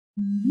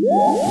Now,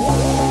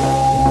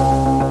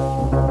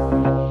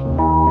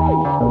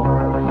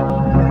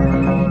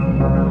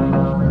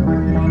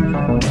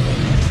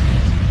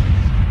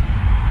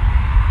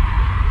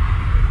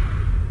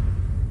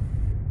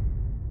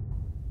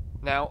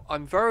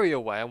 I'm very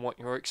aware what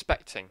you're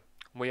expecting.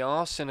 We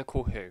are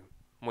Cynical Who.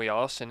 We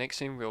are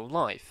cynics in real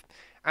life.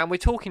 And we're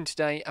talking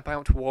today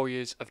about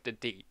Warriors of the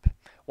Deep,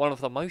 one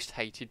of the most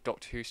hated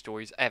Doctor Who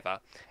stories ever,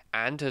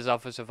 and, as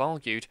others have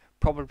argued,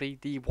 probably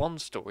the one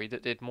story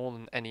that did more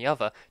than any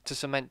other to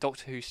cement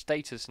Doctor Who's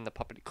status in the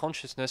public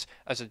consciousness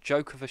as a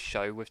joke of a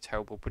show with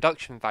terrible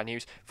production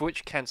values for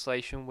which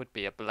cancellation would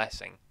be a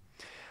blessing.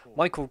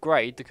 Michael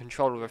Grade, the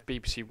controller of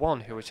BBC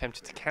One who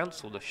attempted to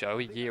cancel the show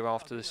a year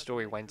after the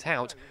story went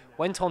out,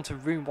 went on to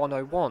Room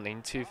 101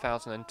 in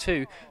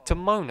 2002 to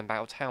moan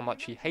about how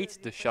much he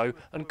hated the show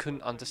and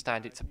couldn't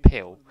understand its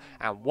appeal.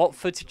 And what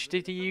footage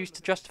did he use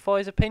to justify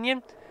his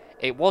opinion?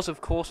 It was, of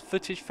course,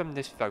 footage from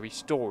this very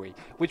story,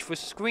 which was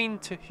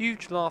screened to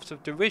huge laughs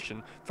of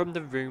derision from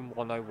the Room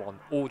 101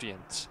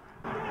 audience.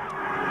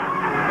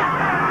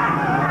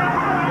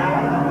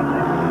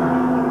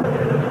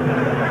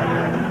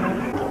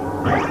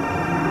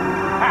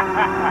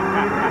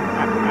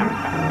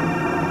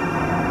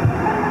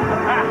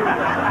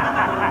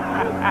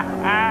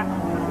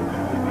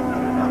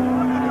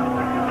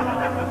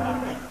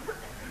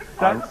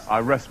 I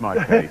rest my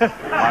case.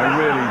 I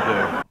really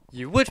do.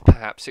 You would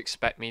perhaps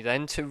expect me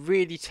then to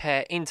really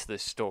tear into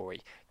this story,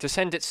 to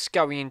send it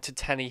scurrying to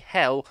telly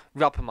hell,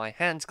 rub my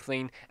hands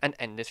clean, and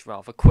end this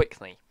rather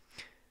quickly.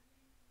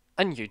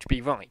 And you'd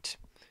be right.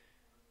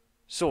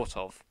 Sort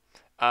of.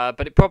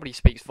 But it probably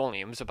speaks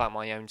volumes about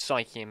my own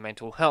psyche and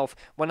mental health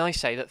when I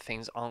say that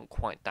things aren't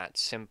quite that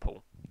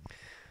simple.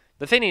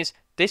 The thing is,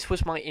 this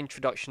was my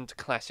introduction to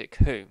Classic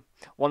Who,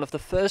 one of the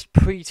first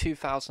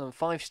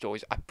pre-2005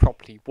 stories I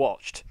properly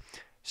watched.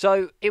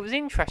 So it was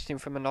interesting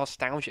from a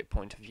nostalgic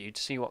point of view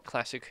to see what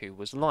Classic Who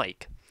was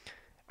like.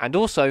 And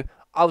also,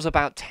 I was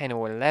about 10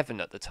 or 11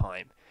 at the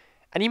time.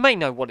 And you may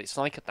know what it's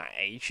like at that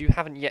age. You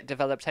haven't yet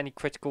developed any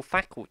critical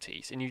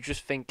faculties, and you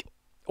just think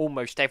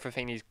almost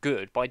everything is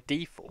good by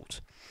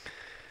default.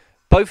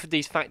 Both of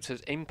these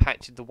factors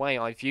impacted the way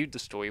I viewed the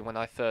story when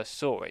I first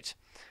saw it.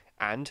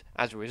 And,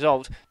 as a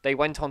result, they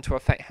went on to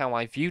affect how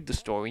I viewed the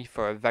story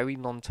for a very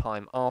long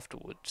time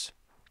afterwards.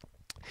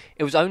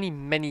 It was only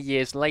many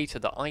years later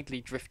that idly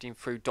drifting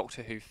through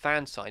Doctor Who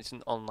fan sites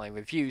and online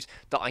reviews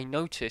that I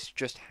noticed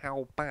just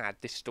how bad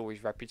this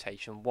story's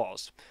reputation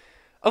was.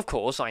 Of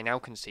course, I now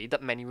concede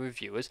that many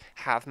reviewers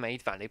have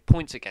made valid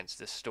points against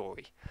this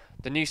story.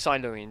 The new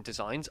Silurian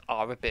designs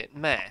are a bit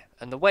meh,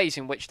 and the ways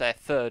in which their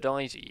third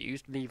eyes are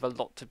used leave a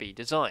lot to be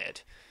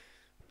desired.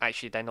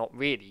 Actually, they're not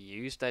really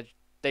used,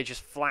 they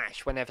just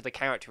flash whenever the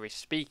character is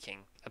speaking,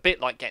 a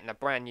bit like getting a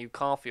brand new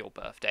car for your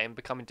birthday and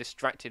becoming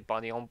distracted by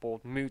the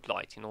onboard mood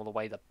lighting or the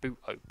way the boot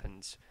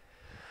opens.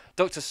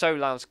 Dr.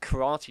 Solal's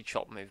karate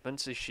chop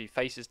movements as she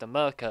faces the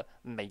Merca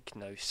make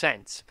no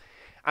sense,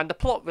 and the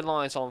plot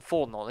relies on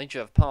foreknowledge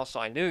of past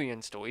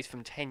Silurian stories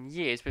from 10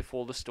 years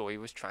before the story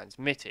was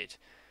transmitted.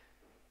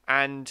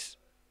 And,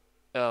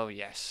 oh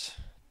yes,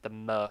 the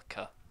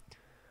Merca.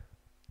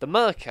 The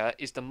Merca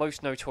is the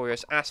most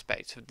notorious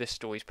aspect of this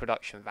story's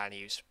production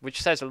values, which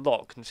says a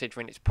lot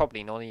considering it's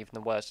probably not even the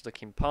worst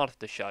looking part of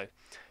the show.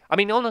 I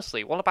mean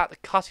honestly, what about the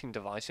cutting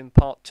device in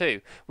part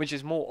 2, which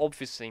is more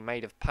obviously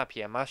made of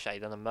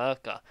papier-mâché than a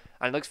Merca,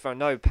 and looks for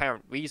no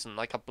apparent reason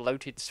like a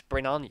bloated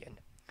spring onion?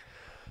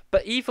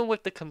 But even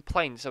with the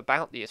complaints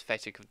about the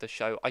aesthetic of the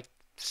show, I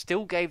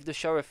still gave the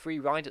show a free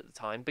ride at the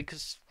time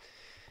because,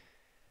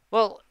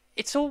 well,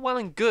 it's all well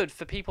and good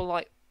for people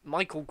like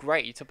Michael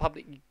Gray to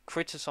publicly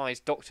criticise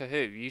Doctor Who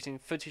using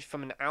footage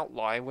from an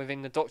outlier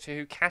within the Doctor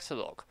Who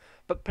catalogue.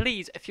 But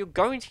please, if you're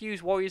going to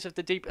use Warriors of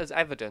the Deep as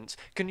evidence,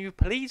 can you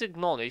please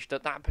acknowledge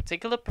that that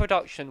particular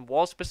production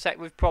was beset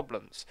with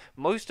problems,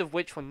 most of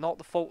which were not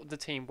the fault of the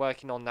team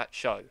working on that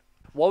show.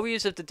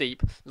 Warriors of the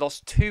Deep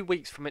lost 2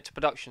 weeks from its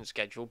production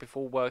schedule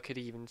before work had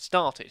even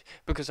started,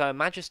 because Her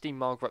Majesty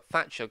Margaret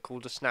Thatcher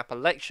called a snap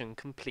election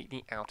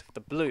completely out of the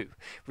blue,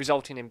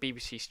 resulting in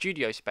BBC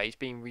studio space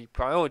being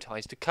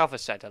reprioritised to cover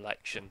said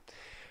election.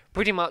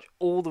 Pretty much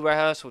all the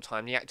rehearsal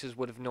time the actors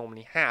would have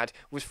normally had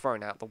was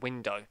thrown out the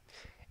window.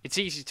 It's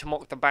easy to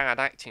mock the bad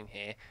acting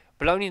here,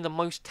 but only the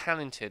most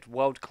talented,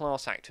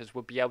 world-class actors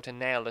would be able to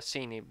nail a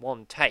scene in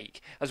one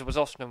take, as was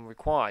often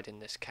required in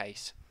this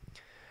case.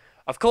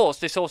 Of course,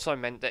 this also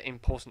meant that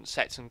important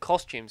sets and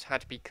costumes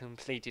had to be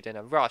completed in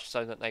a rush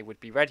so that they would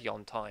be ready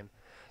on time.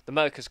 The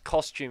Merca's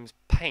costumes'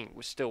 paint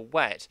was still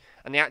wet,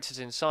 and the actors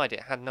inside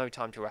it had no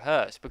time to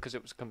rehearse because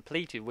it was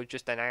completed with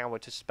just an hour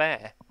to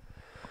spare.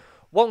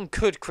 One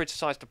could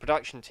criticise the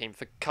production team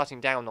for cutting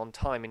down on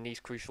time in these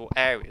crucial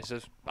areas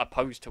as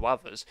opposed to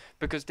others,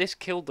 because this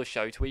killed the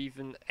show to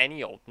even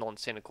any old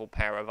non-cynical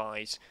pair of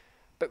eyes.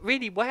 But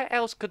really, where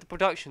else could the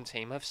production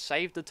team have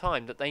saved the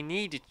time that they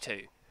needed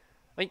to?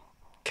 I mean,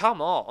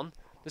 come on!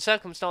 The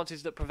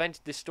circumstances that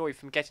prevented this story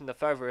from getting the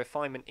further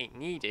refinement it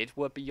needed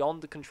were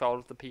beyond the control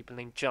of the people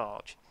in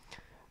charge.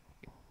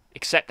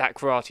 Except that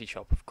karate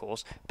chop, of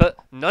course. But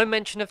no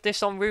mention of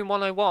this on Room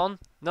 101.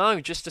 No,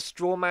 just a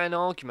straw man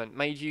argument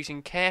made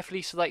using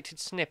carefully selected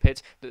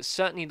snippets that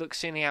certainly look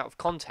silly out of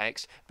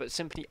context, but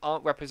simply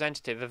aren't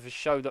representative of a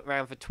show that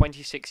ran for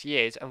 26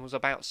 years and was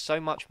about so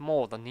much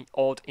more than the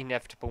odd,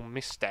 inevitable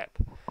misstep.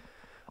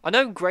 I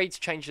know Grade's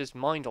changed his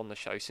mind on the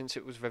show since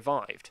it was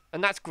revived,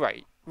 and that's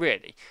great,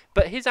 really,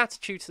 but his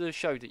attitude to the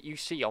show that you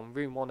see on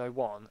Room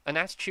 101, an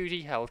attitude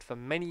he held for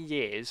many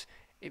years,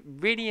 it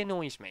really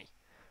annoys me.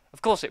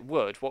 Of course it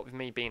would, what with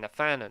me being a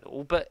fan and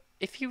all, but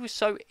if he was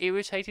so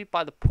irritated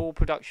by the poor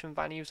production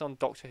values on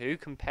Doctor Who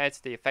compared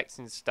to the effects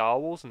in Star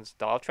Wars and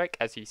Star Trek,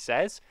 as he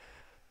says,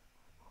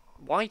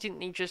 why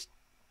didn't he just,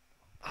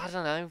 I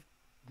don't know,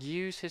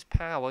 use his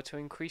power to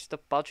increase the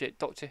budget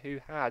Doctor Who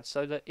had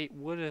so that it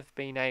would have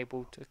been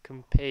able to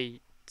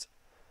compete?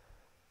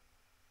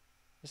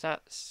 Is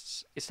that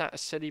a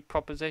silly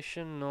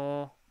proposition,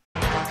 or?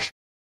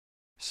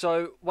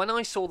 So, when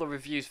I saw the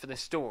reviews for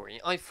this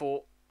story, I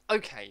thought,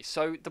 okay,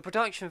 so the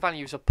production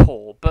values are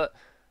poor, but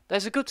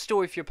there's a good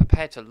story if you're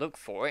prepared to look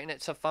for it, and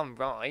it's a fun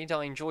ride.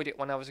 I enjoyed it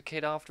when I was a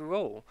kid after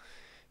all.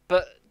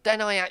 But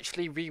then I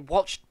actually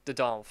rewatched the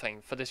darn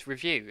thing for this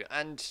review,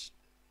 and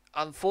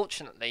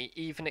unfortunately,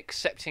 even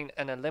accepting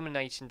and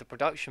eliminating the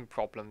production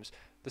problems,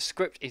 the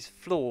script is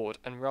flawed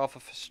and rather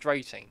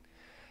frustrating.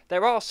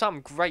 There are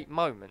some great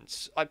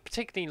moments. I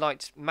particularly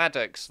liked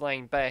Maddox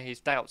laying bare his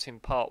doubts in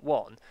part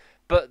 1,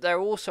 but there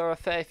are also a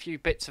fair few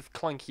bits of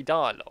clunky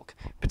dialogue,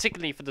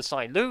 particularly for the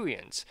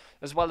Silurians,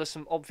 as well as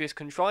some obvious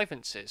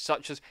contrivances,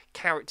 such as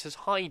characters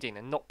hiding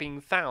and not being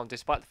found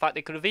despite the fact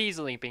they could have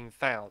easily been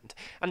found,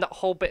 and that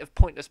whole bit of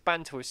pointless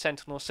banter with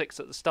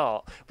Sentinel-6 at the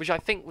start, which I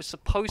think was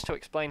supposed to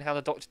explain how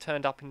the Doctor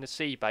turned up in the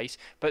sea base,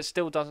 but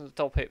still doesn't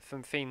stop it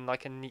from feeling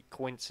like a neat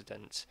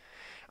coincidence.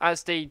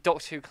 As the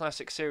Doctor Who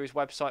Classic Series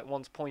website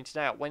once pointed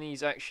out, when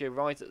he's actually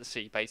arrived at the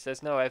sea base,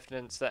 there's no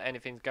evidence that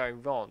anything's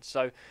going wrong,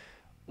 so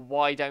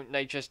why don't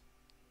they just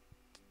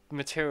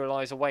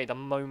materialise away the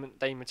moment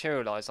they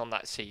materialise on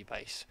that sea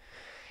base?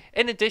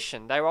 In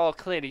addition, there are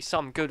clearly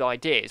some good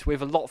ideas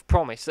with a lot of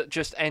promise that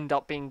just end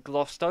up being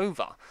glossed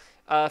over.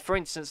 For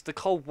instance, the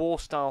Cold War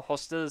style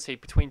hostility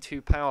between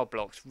two power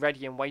blocks,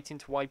 ready and waiting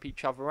to wipe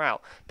each other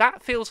out.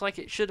 That feels like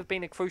it should have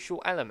been a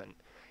crucial element.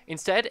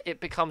 Instead,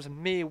 it becomes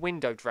mere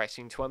window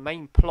dressing to a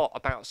main plot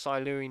about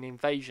Silurian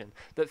invasion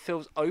that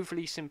feels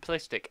overly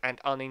simplistic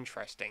and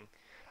uninteresting.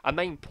 A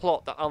main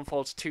plot that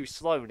unfolds too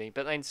slowly,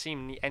 but then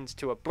seemingly ends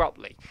too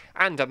abruptly,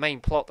 and a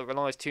main plot that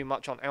relies too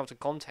much on outer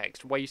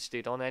context,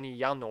 wasted on any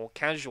young or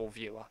casual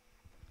viewer.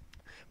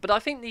 But I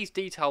think these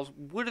details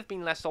would have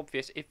been less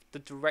obvious if the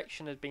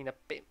direction had been a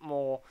bit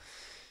more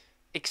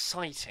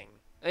exciting.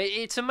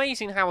 It's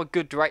amazing how a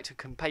good director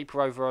can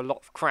paper over a lot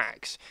of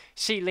cracks.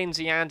 See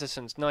Lindsay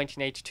Anderson's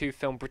 1982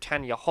 film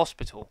Britannia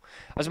Hospital.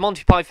 As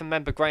Monty Python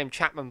member Graham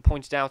Chapman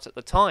pointed out at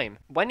the time,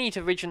 when he'd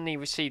originally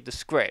received the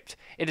script,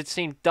 it had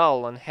seemed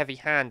dull and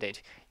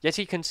heavy-handed, yet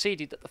he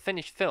conceded that the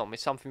finished film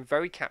is something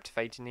very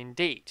captivating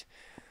indeed.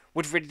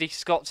 Would Ridley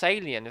Scott's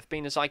Alien have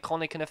been as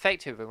iconic and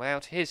effective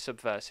without his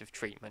subversive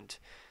treatment?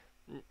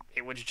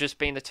 It would have just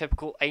been the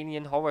typical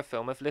alien horror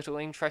film of little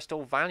interest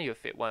or value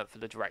if it weren't for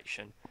the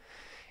direction.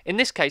 In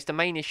this case, the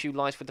main issue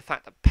lies with the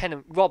fact that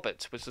Pennant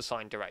Roberts was the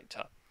signed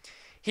director.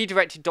 He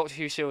directed Doctor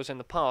Who serials in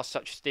the past,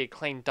 such as the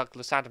acclaimed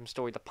Douglas Adams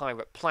story The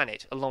Pirate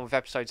Planet, along with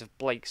episodes of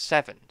Blake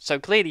 7, so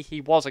clearly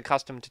he was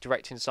accustomed to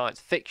directing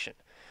science fiction.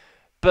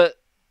 But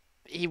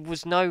he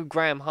was no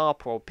Graham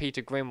Harper or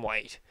Peter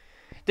Grimwade.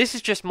 This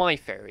is just my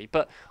theory,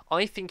 but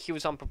I think he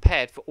was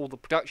unprepared for all the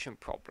production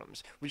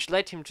problems, which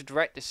led him to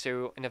direct this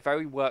serial in a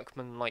very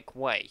workmanlike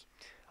way.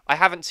 I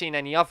haven't seen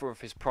any other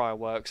of his prior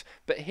works,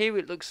 but here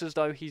it looks as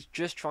though he's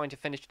just trying to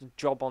finish the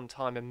job on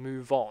time and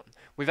move on,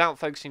 without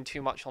focusing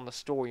too much on the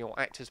story or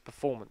actors'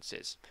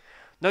 performances.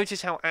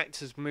 Notice how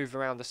actors move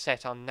around the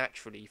set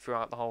unnaturally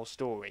throughout the whole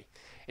story.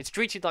 It's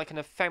treated like an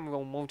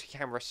ephemeral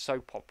multi-camera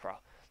soap opera.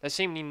 There's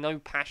seemingly no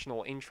passion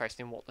or interest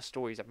in what the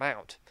story's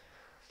about.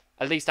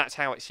 At least that's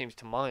how it seems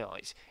to my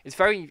eyes. It's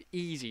very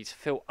easy to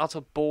feel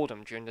utter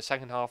boredom during the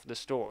second half of the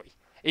story,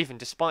 even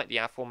despite the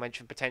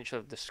aforementioned potential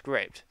of the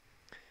script.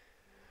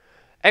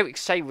 Eric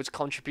Saywood's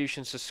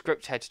contributions to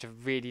script editor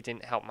really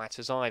didn't help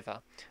matters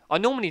either. I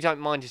normally don't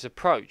mind his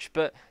approach,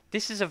 but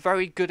this is a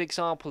very good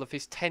example of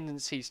his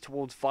tendencies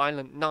towards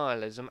violent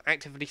nihilism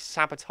actively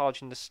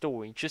sabotaging the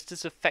story just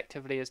as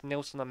effectively as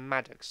Nilsson and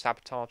Maddox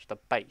sabotaged the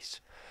base.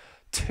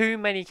 Too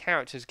many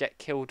characters get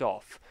killed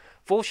off.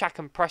 Vorshak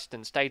and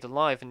Preston stayed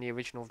alive in the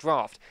original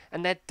draft,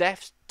 and their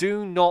deaths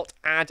do not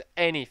add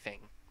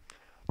anything.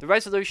 The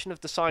resolution of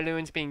the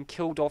Silurians being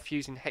killed off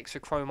using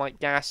hexachromite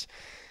gas,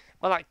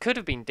 well, that could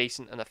have been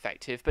decent and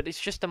effective, but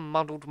it's just a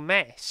muddled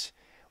mess.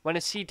 When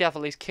a Sea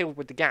Devil is killed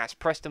with the gas,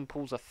 Preston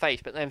pulls her face,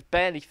 but then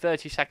barely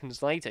 30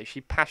 seconds later, she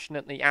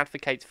passionately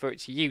advocates for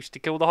its use to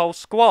kill the whole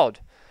squad.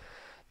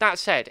 That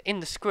said, in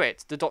the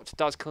script, the Doctor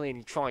does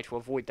clearly try to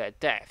avoid their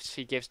deaths.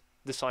 He gives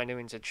the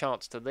Silurians a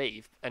chance to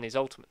leave, and is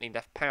ultimately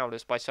left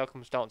powerless by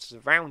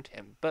circumstances around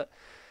him. But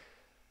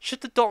should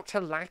the Doctor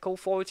lack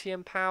authority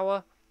and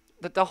power?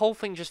 that the whole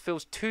thing just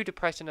feels too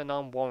depressing and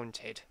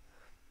unwarranted.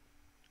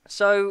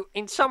 So,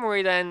 in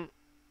summary then,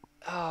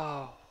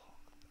 oh,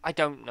 I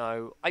don't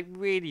know. I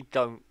really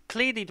don't.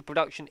 Clearly the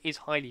production is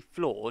highly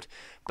flawed,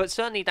 but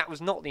certainly that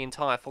was not the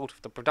entire fault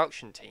of the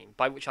production team,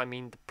 by which I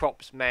mean the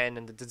props men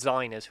and the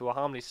designers who are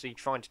harmlessly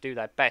trying to do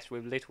their best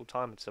with little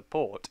time and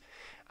support,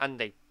 and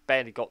they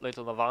barely got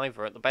little of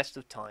either at the best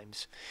of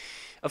times.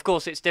 Of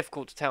course, it's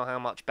difficult to tell how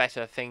much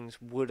better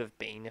things would have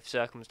been if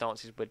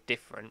circumstances were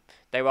different.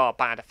 There are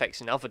bad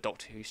effects in other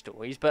Doctor Who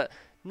stories, but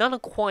none are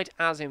quite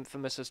as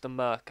infamous as the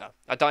Murker,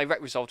 a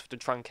direct result of the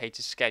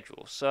truncated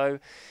schedule, so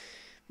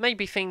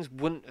maybe things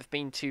wouldn't have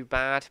been too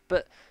bad,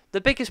 but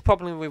the biggest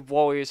problem with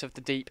Warriors of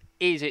the Deep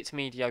is its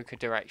mediocre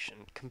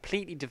direction,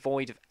 completely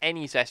devoid of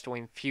any zest or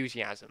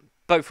enthusiasm,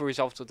 both a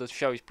result of the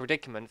show's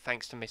predicament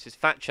thanks to Mrs.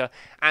 Thatcher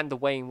and the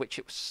way in which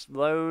it was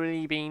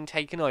slowly being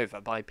taken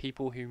over by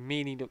people who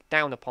merely looked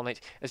down upon it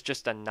as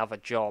just another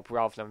job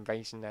rather than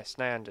raising their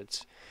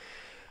standards.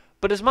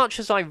 But as much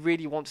as I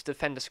really want to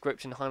defend the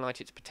script and highlight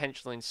its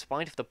potential in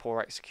spite of the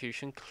poor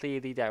execution,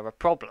 clearly there are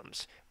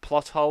problems.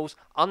 Plot holes,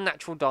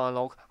 unnatural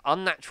dialogue,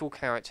 unnatural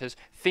characters,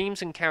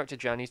 themes and character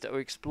journeys that are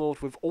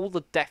explored with all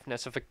the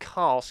deftness of a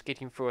car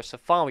skidding through a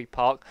safari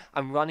park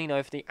and running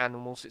over the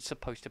animals it's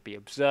supposed to be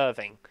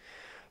observing.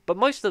 But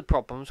most of the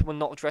problems were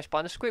not addressed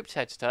by the script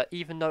editor,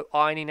 even though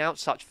ironing out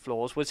such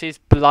flaws was his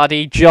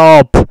bloody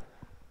job.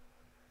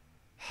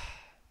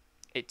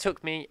 It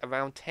took me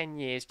around 10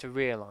 years to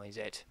realise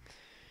it.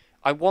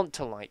 I want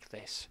to like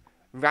this,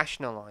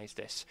 rationalise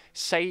this,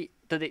 say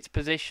that its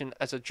position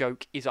as a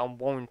joke is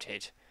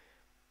unwarranted,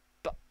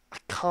 but I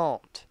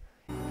can't.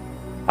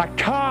 I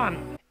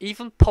can't!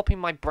 Even popping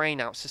my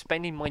brain out,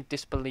 suspending my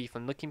disbelief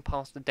and looking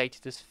past the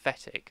dated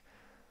aesthetic,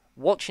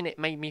 watching it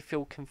made me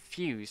feel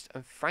confused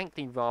and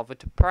frankly rather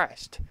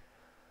depressed.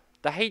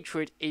 The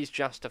hatred is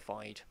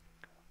justified.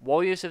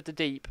 Warriors of the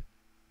Deep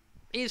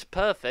is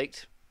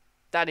perfect.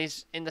 That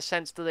is, in the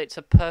sense that it's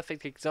a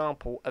perfect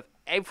example of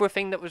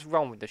everything that was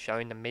wrong with the show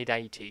in the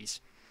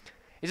mid-80s.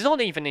 It's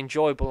not even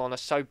enjoyable on a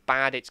so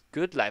bad it's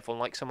good level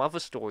like some other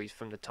stories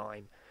from the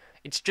time.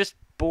 It's just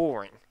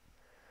boring.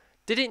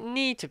 Did it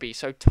need to be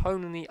so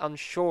tonally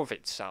unsure of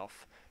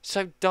itself?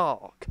 So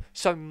dark?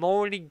 So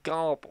morally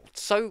garbled?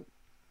 So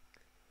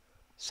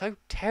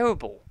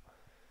terrible?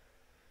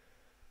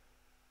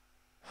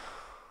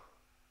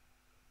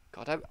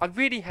 God, I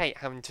really hate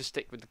having to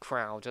stick with the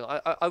crowd. And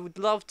I would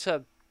love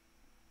to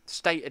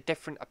state a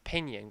different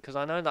opinion, because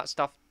I know that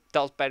stuff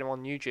does better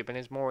on YouTube and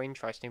is more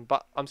interesting,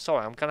 but I'm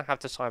sorry, I'm going to have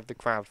to side with the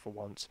crowd for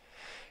once.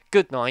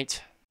 Good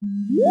night.